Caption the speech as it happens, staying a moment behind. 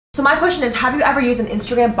So my question is, have you ever used an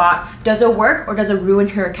Instagram bot? Does it work or does it ruin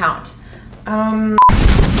your account?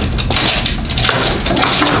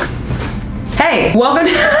 Hey, welcome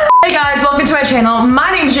to hey guys, welcome to my channel.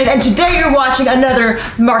 My name is Jade and today you're watching another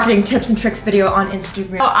marketing tips and tricks video on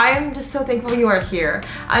Instagram. Oh, I am just so thankful you are here.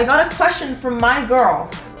 I got a question from my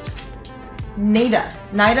girl, Nita,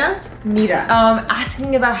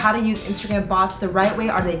 asking about how to use Instagram bots the right way.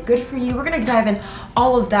 Are they good for you? We're gonna dive in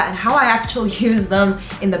all of that and how I actually used them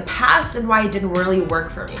in the past and why it didn't really work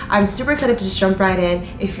for me. I'm super excited to just jump right in.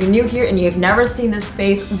 If you're new here and you've never seen this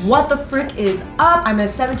face, what the frick is up? I'm a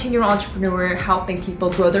 17-year-old entrepreneur helping people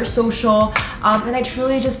grow their social, and I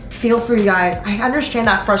truly just feel for you guys. I understand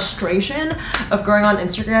that frustration of growing on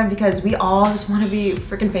Instagram because we all just want to be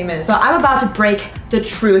freaking famous. So I'm about to break the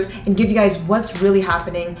truth and give you guys what's really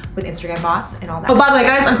happening with Instagram bots and all that. Oh, by the way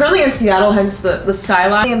guys, I'm currently in Seattle, hence the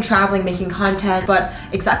skyline. I'm traveling, making content, but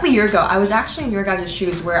exactly a year ago, I was actually in your guys'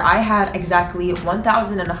 shoes where I had exactly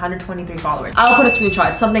 1,123 followers. I'll put a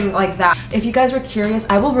screenshot, something like that. If you guys are curious,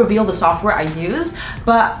 I will reveal the software I used,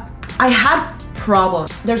 but I had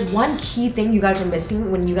problems. There's one key thing you guys are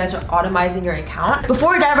missing when you guys are automizing your account.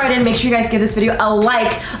 Before I dive right in, make sure you guys give this video a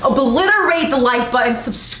like, obliterate the like button,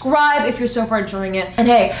 subscribe if you're so far enjoying it. And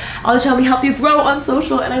hey, I'll tell me help you grow on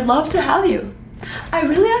social and I'd love to have you. I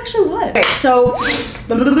really actually would. Okay, so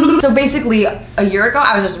basically a year ago,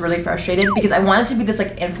 I was just really frustrated because I wanted to be this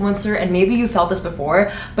like influencer, and maybe you felt this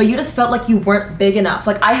before, but you just felt like you weren't big enough.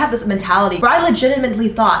 Like I had this mentality where I legitimately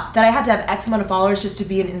thought that I had to have X amount of followers just to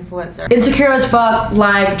be an influencer. Insecure as fuck,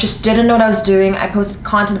 like just didn't know what I was doing. I posted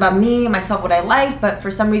content about me, myself, what I liked, but for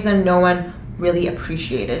some reason, no one really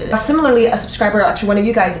appreciated it. Similarly, a subscriber, actually one of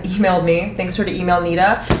you guys emailed me, thanks for the email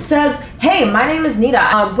Nita, says, hey, my name is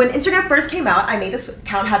Nita. When Instagram first came out, I made this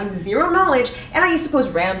account having zero knowledge and I used to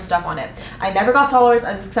post random stuff on it. I never got followers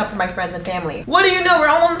except for my friends and family. What do you know, we're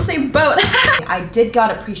all on the same boat. I did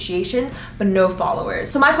got appreciation, but no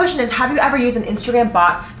followers. So my question is, have you ever used an Instagram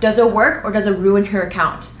bot? Does it work or does it ruin your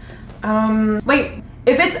account? Wait,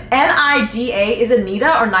 if it's N-I-D-A, is it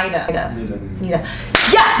Nita or Nida? Nita.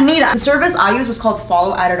 Yes, Nita! The service I used was called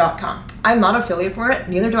followedder.com. I'm not an affiliate for it,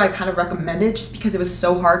 neither do I kind of recommend it just because it was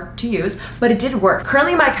so hard to use, but it did work.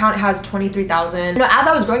 Currently my account has 23,000. You know, as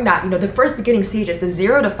I was growing that, you know, the first beginning stages, the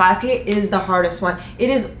 0 to 5K is the hardest one.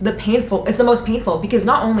 It is it's the most painful because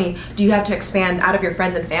not only do you have to expand out of your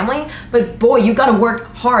friends and family, but boy, you gotta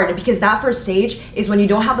work hard because that first stage is when you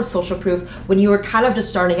don't have the social proof, when you were kind of just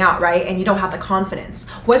starting out, right? And you don't have the confidence.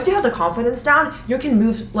 Once you have the confidence down, you can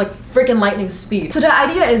move like freaking lightning speed. So the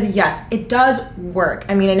idea is, yes, it does work.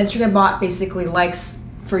 I mean, an Instagram bot basically likes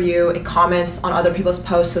for you, it comments on other people's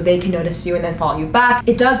posts so they can notice you and then follow you back.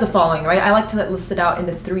 It does the following, right? I like to list it out in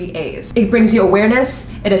the 3 A's. It brings you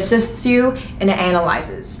awareness, it assists you, and it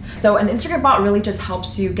analyzes. So an Instagram bot really just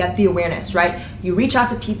helps you get the awareness, right? You reach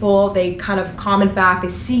out to people, they kind of comment back, they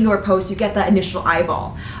see your post, you get that initial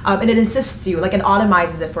eyeball. And it assists you, like it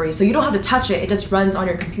automizes it for you. So you don't have to touch it, it just runs on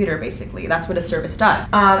your computer basically. That's what a service does.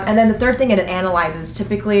 And then the third thing, it analyzes.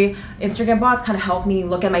 Typically, Instagram bots kind of help me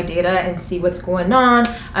look at my data and see what's going on.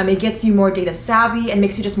 It gets you more data savvy and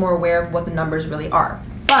makes you just more aware of what the numbers really are.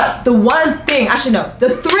 But the one thing, actually no,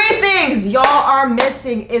 the 3 things y'all are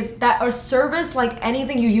missing is that a service like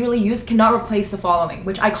anything you usually use cannot replace the following,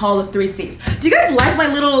 which I call the 3 C's. Do you guys like my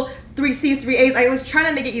little 3 C's, 3 A's? I was trying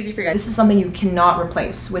to make it easy for you guys. This is something you cannot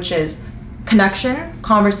replace, which is connection,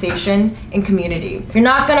 conversation, and community. You're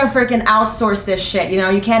not gonna freaking outsource this shit, you know?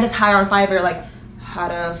 You can't just hire on Fiverr like, how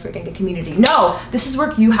to freaking get community. No, this is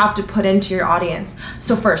work you have to put into your audience.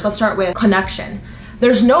 So first, let's start with connection.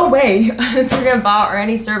 There's no way an Instagram bot or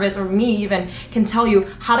any service or me even can tell you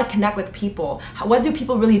how to connect with people. What do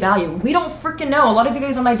people really value? We don't freaking know. A lot of you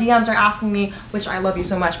guys on my DMs are asking me, which I love you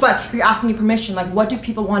so much, but you're asking me permission, like what do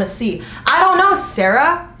people want to see? I don't know,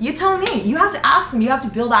 Sarah. You tell me. You have to ask them. You have to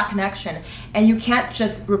build that connection. And you can't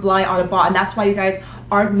just rely on a bot. And that's why you guys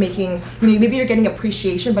aren't making, maybe you're getting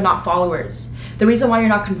appreciation, but not followers. The reason why you're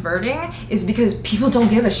not converting is because people don't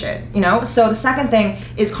give a shit, you know? So the second thing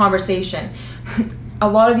is conversation. A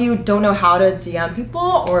lot of you don't know how to DM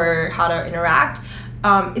people or how to interact.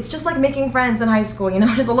 It's just like making friends in high school, you know,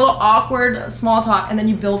 just a little awkward small talk and then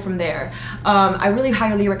you build from there. I really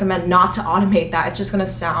highly recommend not to automate that. It's just gonna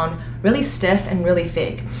sound really stiff and really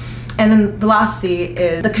fake. And then the last C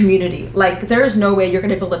is the community. Like, there is no way you're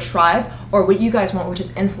gonna build a tribe or what you guys want, which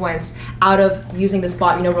is influence, out of using this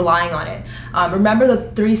bot, you know, relying on it. Remember the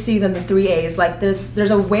 3 C's and the 3 A's. Like,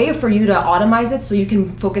 there's a way for you to automate it so you can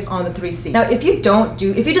focus on the 3 C's. Now, if you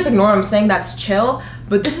just ignore what I'm saying, that's chill,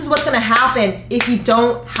 but this is what's gonna happen if you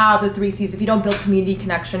don't have the 3 C's, if you don't build community,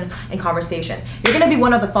 connection, and conversation. You're gonna be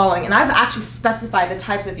one of the following, and I've actually specified the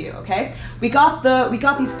types of you, okay? We got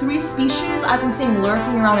these 3 species I've been seeing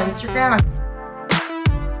lurking around on Instagram.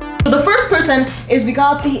 So the first person is, we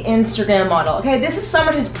got the Instagram model, okay? This is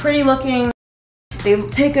someone who's pretty looking. They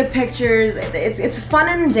take good pictures. It's fun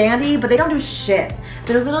and dandy, but they don't do shit.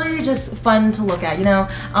 They're literally just fun to look at, you know?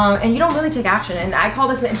 And you don't really take action. And I call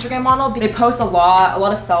this an Instagram model. They post a lot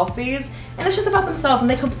of selfies, and it's just about themselves, and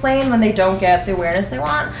they complain when they don't get the awareness they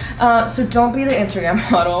want. So don't be the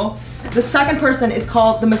Instagram model. The second person is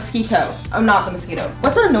called the mosquito. Oh, not the mosquito.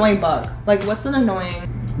 What's an annoying bug? Like, what's an annoying...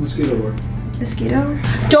 Mosquito work. Mosquito?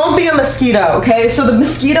 Don't be a mosquito, okay? So the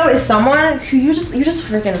mosquito is someone who you just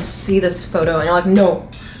freaking see this photo and you're like, no,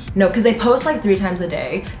 because they post like 3 times a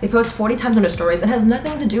day. They post 40 times on their stories, and it has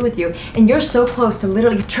nothing to do with you. And you're so close to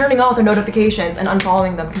literally turning off their notifications and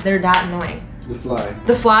unfollowing them because they're that annoying. The fly.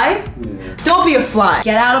 The fly? Yeah. Don't be a fly.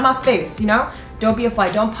 Get out of my face, you know? Don't be a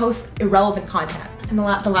fly. Don't post irrelevant content. And the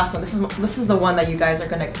last one, this is the one that you guys are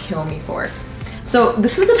gonna kill me for. So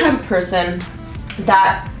this is the type of person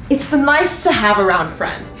that it's the nice to have around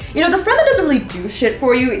friend. You know, the friend that doesn't really do shit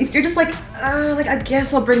for you. You're just like I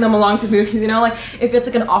guess I'll bring them along to movies, you know? Like, if it's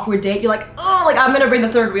like an awkward date, you're like, oh, like I'm gonna bring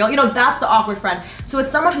the third wheel. You know, that's the awkward friend. So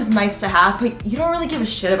it's someone who's nice to have, but you don't really give a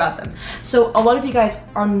shit about them. So a lot of you guys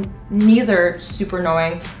are neither super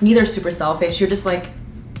knowing, neither super selfish. You're just like,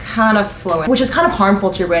 kind of flowing, which is kind of harmful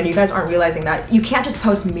to your brand. You guys aren't realizing that. You can't just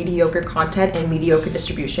post mediocre content and mediocre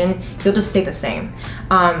distribution. You'll just stay the same.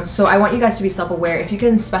 So I want you guys to be self-aware. If you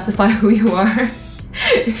can specify who you are,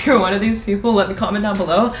 if you're one of these people, let me comment down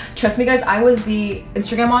below. Trust me guys, I was the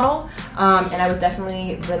Instagram model, and I was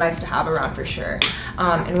definitely the nice to have around for sure.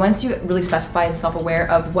 And once you really specify and self-aware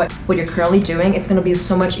of what you're currently doing, it's gonna be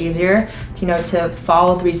so much easier, you know, to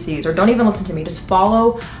follow 3 C's, or don't even listen to me, just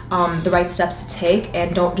follow the right steps to take,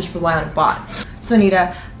 and don't just rely on a bot. So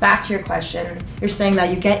Anita, back to your question. You're saying that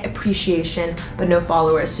you get appreciation, but no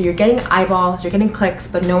followers. So you're getting eyeballs, you're getting clicks,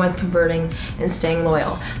 but no one's converting and staying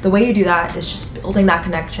loyal. The way you do that is just building that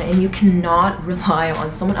connection, and you cannot rely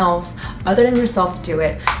on someone else other than yourself to do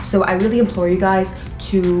it. So I really implore you guys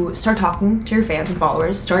to start talking to your fans and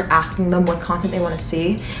followers, start asking them what content they want to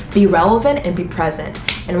see, be relevant and be present.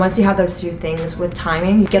 And once you have those 2 things with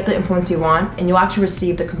timing, you get the influence you want, and you'll actually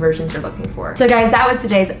receive the conversions you're looking for. So guys, that was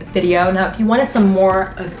today's video. Now, if you wanted some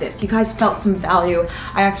more of this, you guys felt some value,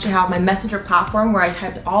 I actually have my Messenger platform where I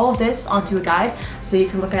typed all of this onto a guide so you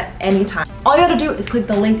can look at any time. All you gotta do is click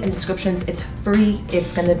the link in descriptions. It's free.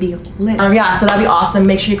 It's gonna be lit. Yeah, so that'd be awesome.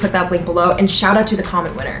 Make sure you click that link below, and shout out to the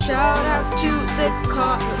comment winner. Shout out to the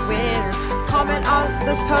comment winner. Comment on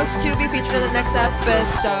this post to be featured in the next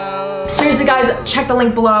episode. Seriously guys, check the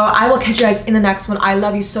link below. I will catch you guys in the next one. I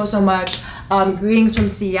love you so much. Greetings from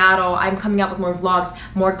Seattle. I'm coming out with more vlogs,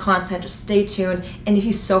 more content. Just stay tuned. And if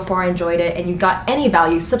you so far enjoyed it and you got any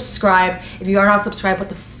value, subscribe. If you are not subscribed, what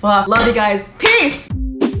the fuck? Love you guys. Peace!